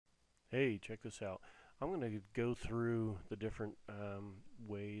Hey, check this out. I'm going to go through the different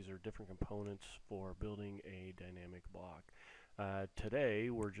ways or different components for building a dynamic block. Today,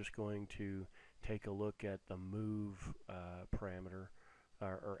 we're just going to take a look at the move parameter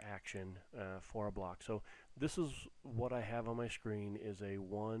or action for a block. So this is what I have on my screen is a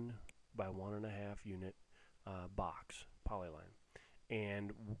 1 by 1.5 unit box polyline.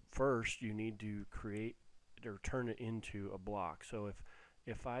 And first, you need to create or turn it into a block. So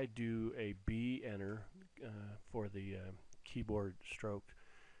if I do a B enter for the keyboard stroke,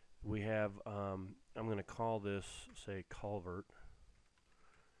 we have, I'm going to call this, say, culvert,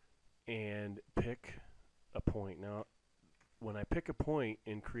 and pick a point. Now, when I pick a point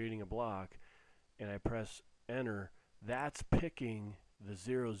in creating a block and I press enter, that's picking the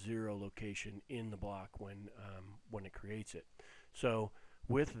 0, 0 location in the block when it creates it. So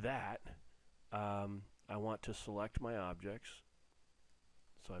with that, I want to select my objects.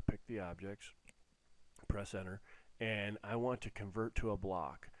 So I pick the objects, press enter, and I want to convert to a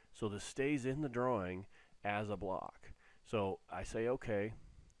block. So this stays in the drawing as a block. So I say OK,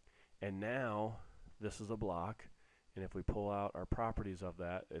 and now this is a block, and if we pull out our properties of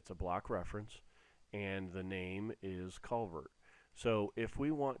that, it's a block reference, and the name is culvert. So if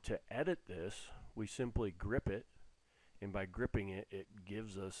we want to edit this, we simply grip it, and by gripping it, it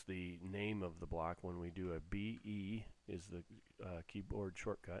gives us the name of the block. When we do a BE is the keyboard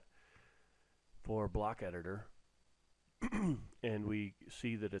shortcut for block editor, and we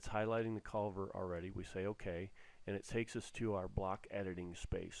see that it's highlighting the culvert already. We say OK, and it takes us to our block editing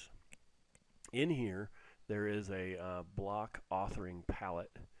space. In here, there is a block authoring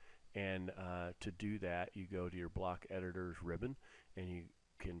palette, and to do that, you go to your block editors ribbon, and you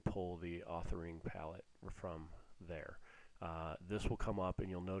can pull the authoring palette from there. This will come up,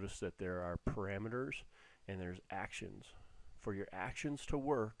 and you'll notice that there are parameters and there's actions. For your actions to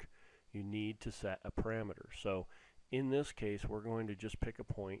work, you need to set a parameter. So in this case, we're going to just pick a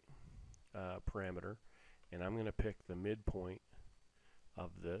point parameter, and I'm going to pick the midpoint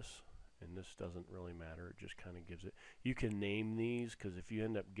of this, and this doesn't really matter. It just kind of gives it. You can name these, because if you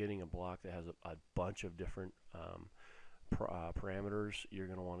end up getting a block that has a bunch of different parameters, you're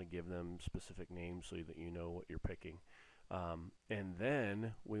going to want to give them specific names so that you know what you're picking. And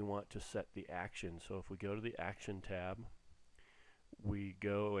then we want to set the action. So if we go to the action tab, we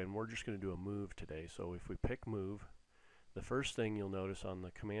go, and we're just going to do a move today. So if we pick move, the first thing you'll notice on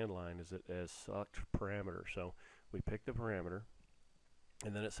the command line is it as select parameter. So we pick the parameter,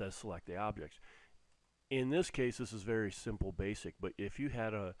 and then it says select the objects. In this case, this is very simple, basic, but if you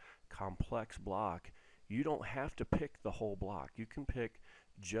had a complex block, you don't have to pick the whole block. You can pick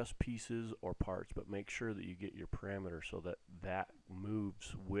just pieces or parts, but make sure that you get your parameter so that that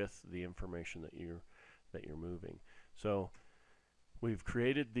moves with the information that you're moving. So we've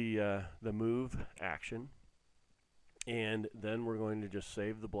created the move action, and then we're going to just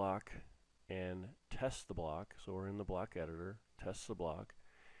save the block and test the block. So we're in the block editor, test the block,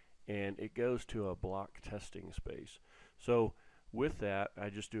 and it goes to a block testing space. So with that, I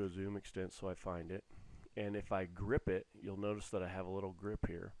just do a zoom extent so I find it. And if I grip it, you'll notice that I have a little grip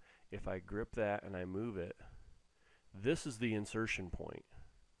here. If I grip that and I move it, this is the insertion point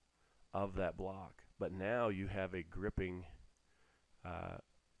of that block. But now you have a gripping,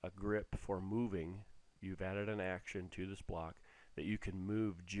 a grip for moving. You've added an action to this block that you can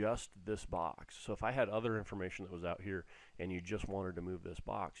move just this box. So if I had other information that was out here and you just wanted to move this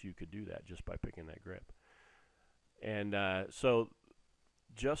box, you could do that just by picking that grip. And so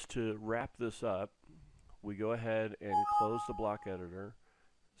just to wrap this up, we go ahead and close the block editor,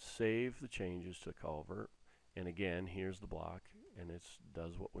 save the changes to culvert, and again, here's the block, and it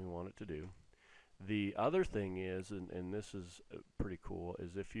does what we want it to do. The other thing is, and this is pretty cool,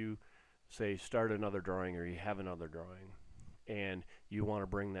 is if you say start another drawing, or you have another drawing, and you want to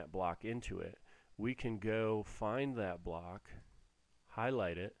bring that block into it, we can go find that block,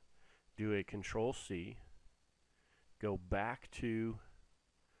 highlight it, do a Control-C, go back to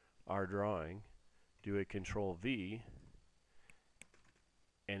our drawing, do a Control-V,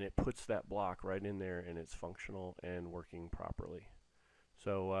 and it puts that block right in there, and it's functional and working properly.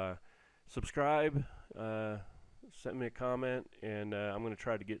 So subscribe, send me a comment, and I'm going to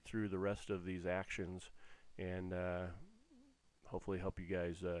try to get through the rest of these actions and hopefully help you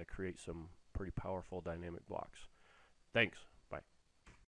guys create some pretty powerful dynamic blocks. Thanks.